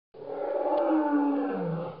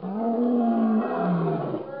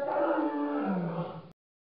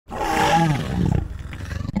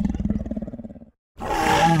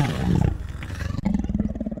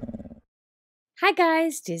Hi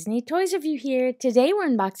guys, Disney Toys Review here. Today we're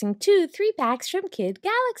unboxing two 3-packs from Kid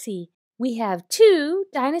Galaxy. We have two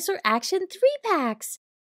Dinosaur Action 3-packs.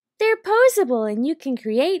 They're poseable and you can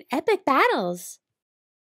create epic battles.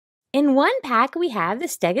 In one pack we have the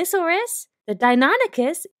Stegosaurus, the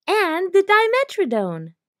Deinonychus, and the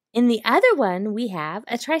Dimetrodon. In the other one we have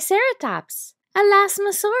a Triceratops,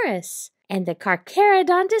 Elasmosaurus, and the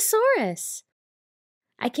Carcharodontosaurus.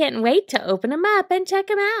 I can't wait to open them up and check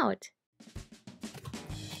them out.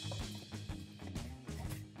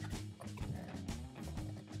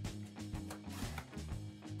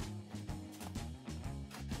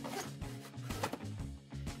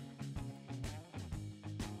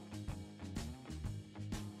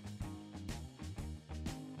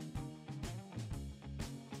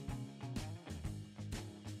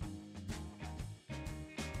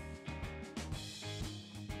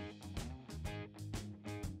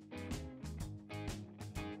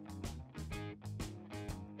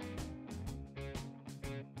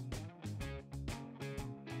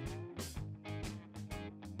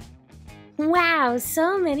 Wow,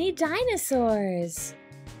 so many dinosaurs!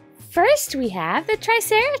 First we have the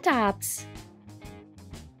Triceratops.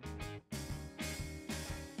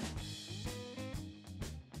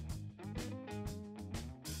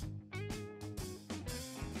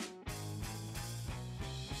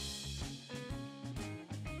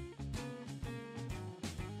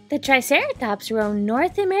 The Triceratops roamed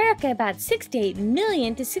North America about 68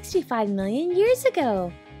 million to 65 million years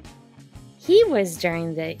ago. He was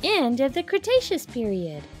during the end of the Cretaceous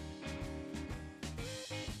period.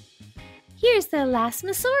 Here's the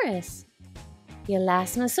Elasmosaurus. The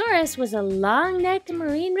Elasmosaurus was a long-necked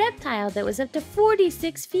marine reptile that was up to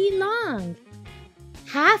 46 feet long.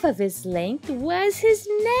 Half of his length was his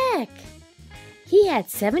neck. He had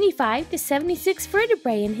 75 to 76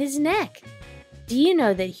 vertebrae in his neck. Do you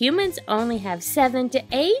know that humans only have 7 to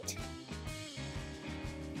 8?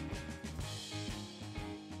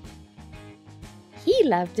 He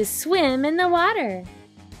loved to swim in the water.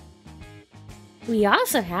 We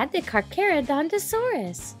also had the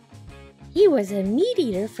Carcharodontosaurus. He was a meat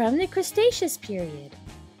eater from the Cretaceous period.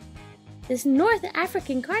 This North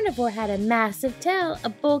African carnivore had a massive tail, a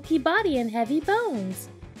bulky body, and heavy bones.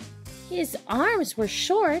 His arms were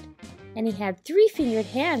short, and he had 3-fingered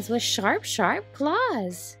hands with sharp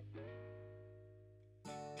claws.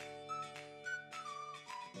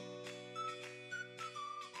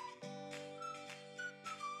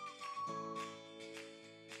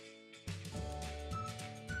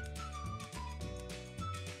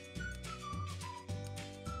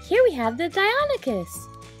 Here we have the Deinonychus.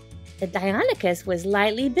 The Deinonychus was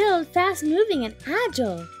lightly built, fast-moving, and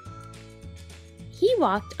agile. He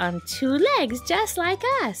walked on 2 legs just like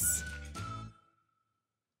us.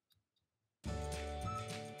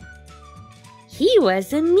 He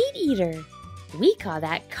was a meat eater. We call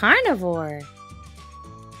that carnivore.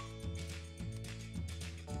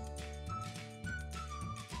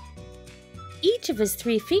 Each of his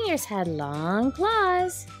 3 fingers had long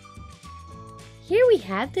claws. Here we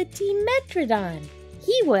have the Dimetrodon.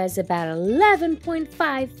 He was about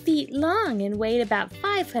 11.5 feet long and weighed about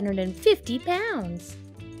 550 pounds.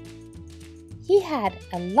 He had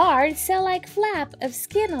a large cell-like flap of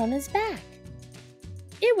skin on his back.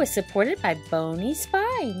 It was supported by bony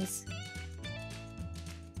spines.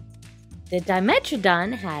 The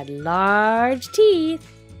Dimetrodon had large teeth.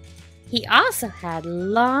 He also had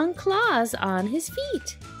long claws on his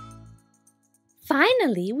feet.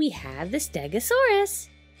 Finally, we have the Stegosaurus.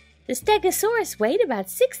 The Stegosaurus weighed about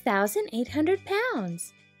 6,800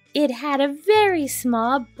 pounds. It had a very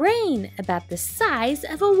small brain, about the size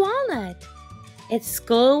of a walnut. Its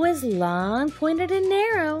skull was long, pointed, and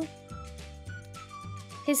narrow.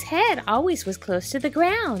 His head always was close to the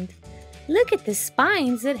ground. Look at the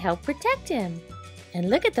spines that help protect him. And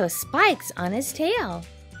look at those spikes on his tail.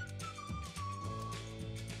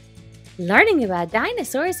 Learning about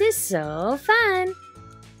dinosaurs is so fun!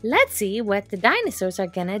 Let's see what the dinosaurs are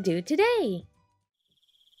gonna do today.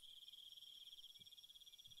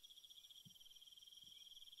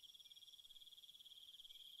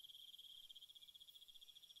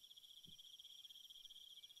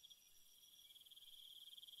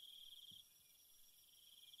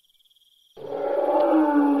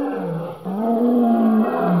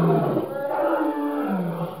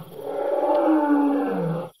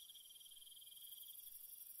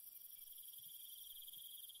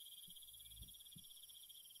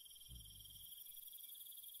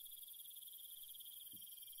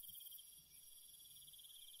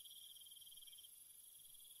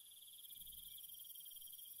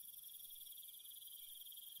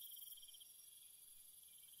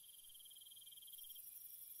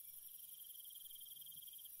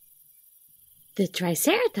 The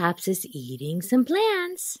Triceratops is eating some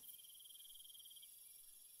plants.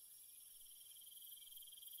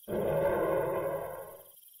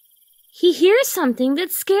 He hears something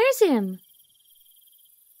that scares him.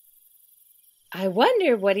 I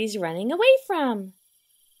wonder what he's running away from.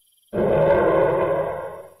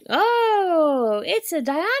 Oh, it's a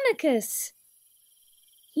Deinonychus.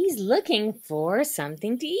 He's looking for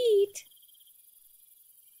something to eat.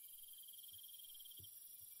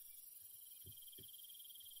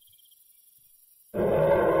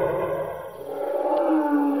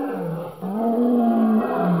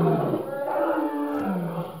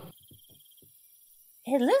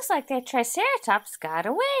 It looks like that Triceratops got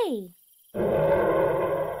away.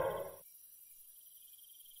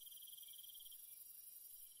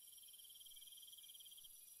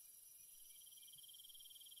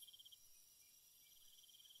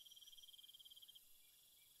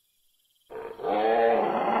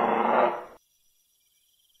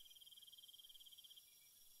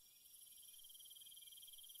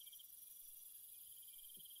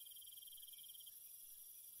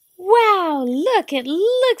 Wow, look, it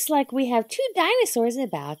looks like we have two dinosaurs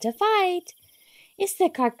about to fight. It's the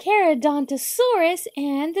Carcharodontosaurus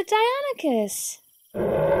and the Deinonychus.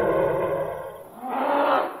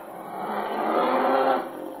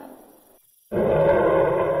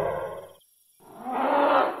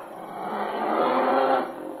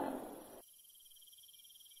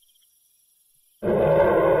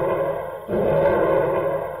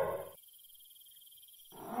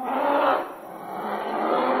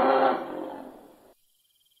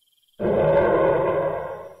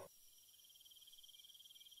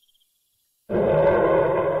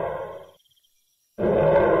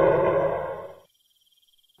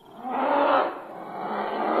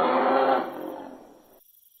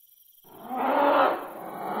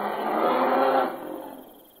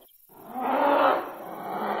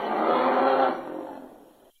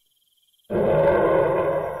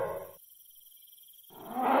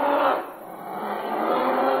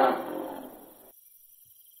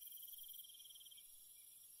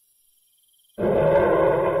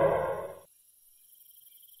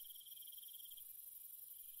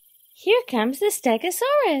 Here comes the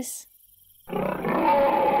Stegosaurus.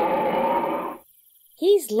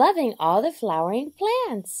 He's loving all the flowering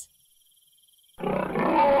plants.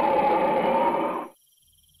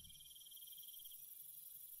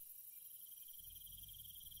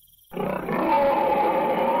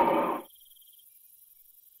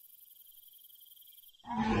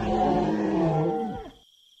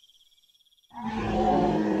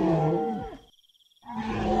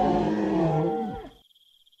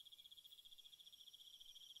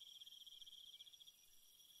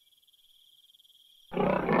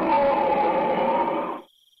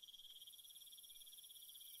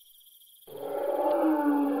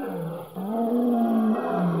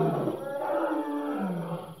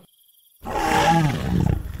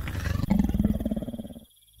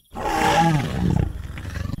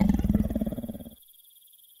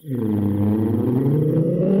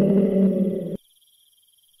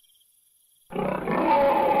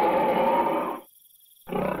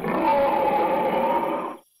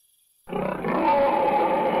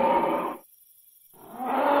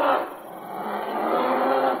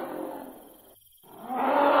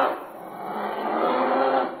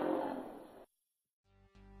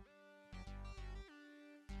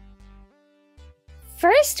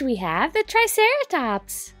 First, we have the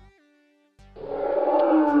Triceratops.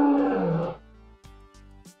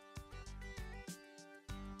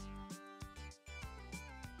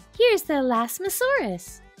 Here's the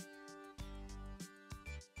Elasmosaurus.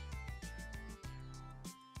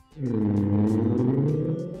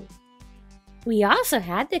 We also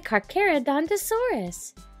had the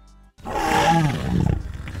Carcharodontosaurus.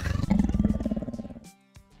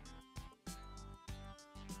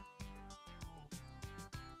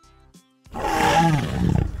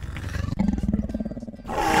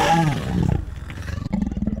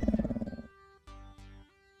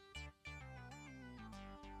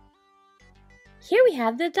 Here we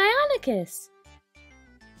have the Deinonychus.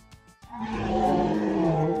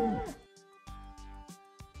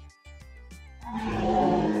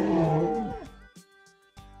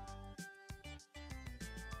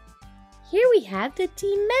 Here we have the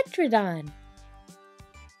Dimetrodon.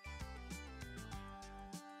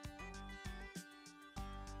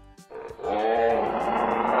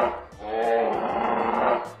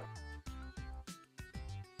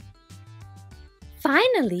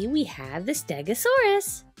 Finally, we have the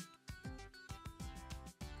Stegosaurus.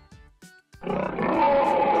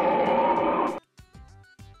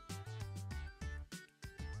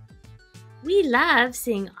 We love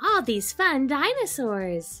seeing all these fun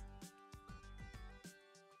dinosaurs.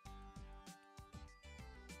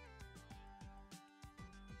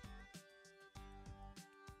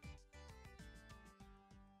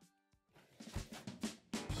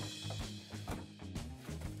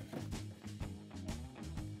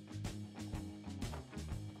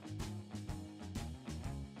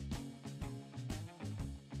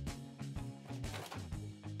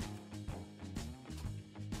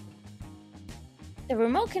 The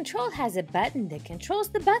remote control has a button that controls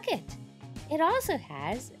the bucket. It also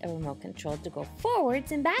has a remote control to go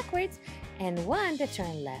forwards and backwards and one to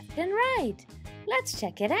turn left and right. Let's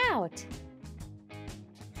check it out.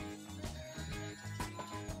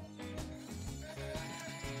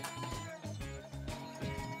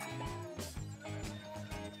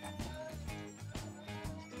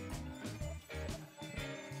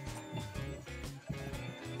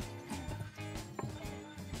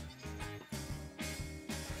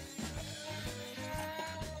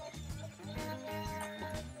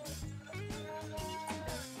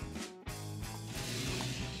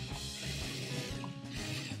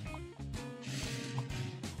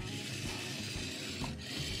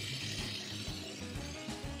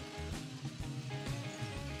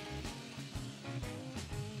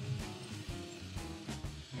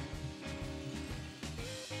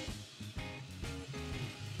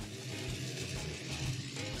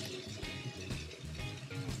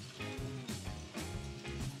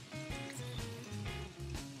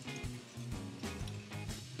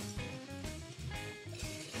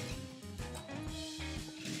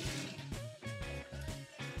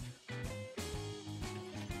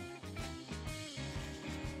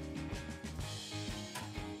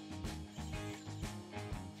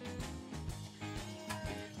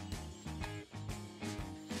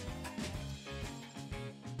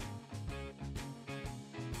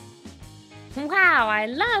 Wow, I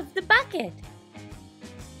love the bucket!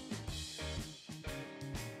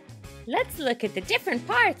 Let's look at the different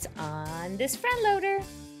parts on this front loader.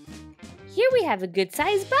 Here we have a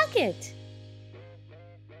good-sized bucket.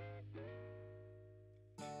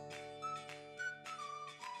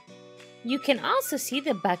 You can also see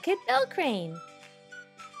the bucket bell crane.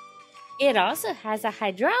 It also has a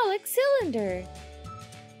hydraulic cylinder.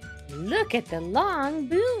 Look at the long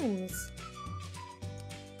booms.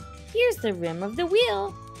 Here's the rim of the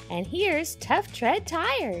wheel, and here's tough tread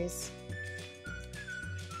tires.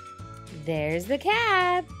 There's the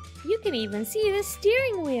cab. You can even see the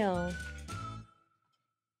steering wheel.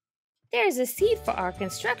 There's a seat for our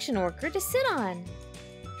construction worker to sit on.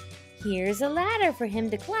 Here's a ladder for him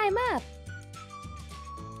to climb up.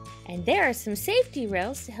 And there are some safety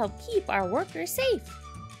rails to help keep our workers safe.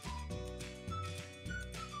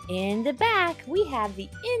 In the back, we have the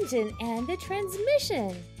engine and the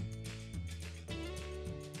transmission.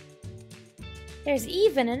 There's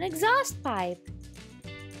even an exhaust pipe.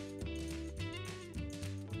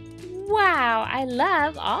 Wow, I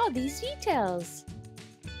love all these details.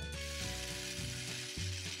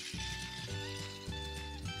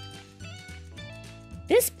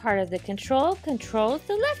 This part of the control controls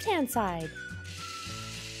the left-hand side.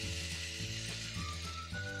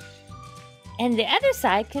 And the other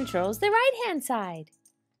side controls the right-hand side.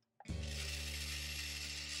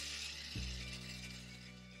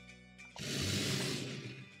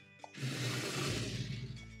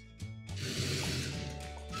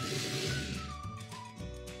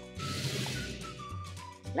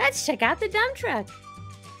 Let's check out the dump truck.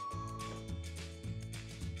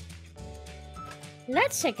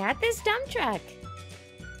 Let's check out this dump truck.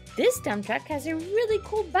 This dump truck has a really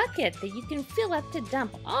cool bucket that you can fill up to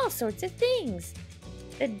dump all sorts of things.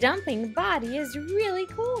 The dumping body is really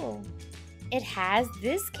cool. It has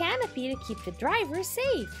this canopy to keep the driver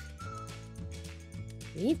safe.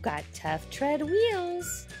 We've got tough tread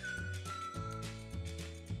wheels.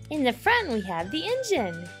 In the front we have the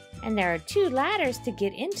engine, and there are 2 ladders to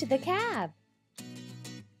get into the cab.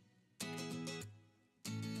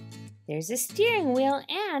 There's a steering wheel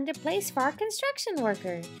and a place for our construction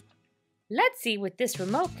worker. Let's see what this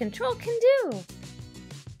remote control can do.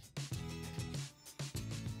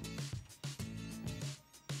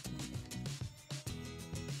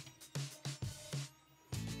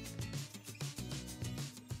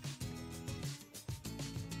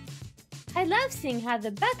 I love seeing how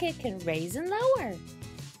the bucket can raise and lower.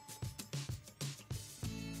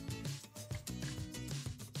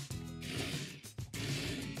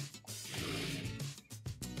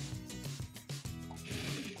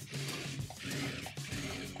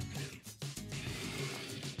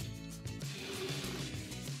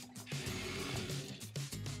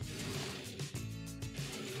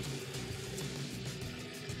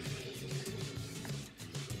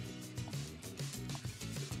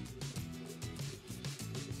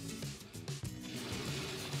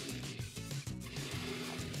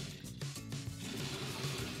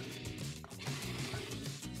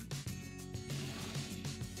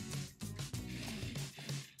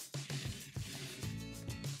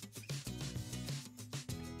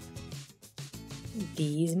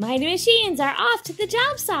 These mighty machines are off to the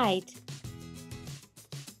job site.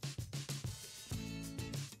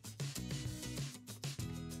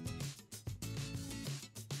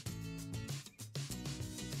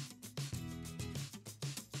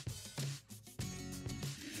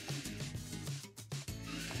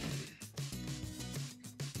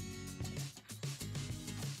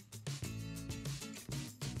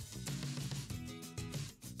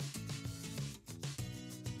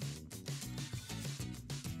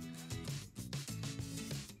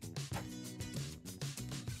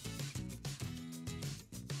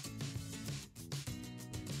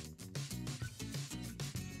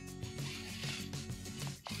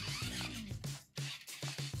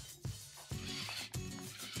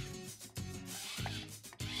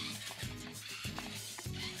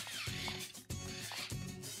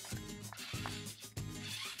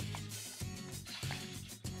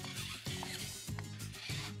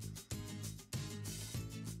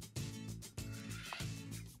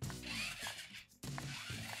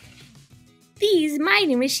 These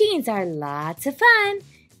mighty machines are lots of fun.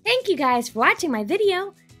 Thank you guys for watching my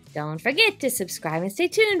video. Don't forget to subscribe and stay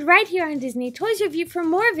tuned right here on Disney Toys Review for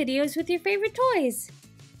more videos with your favorite toys.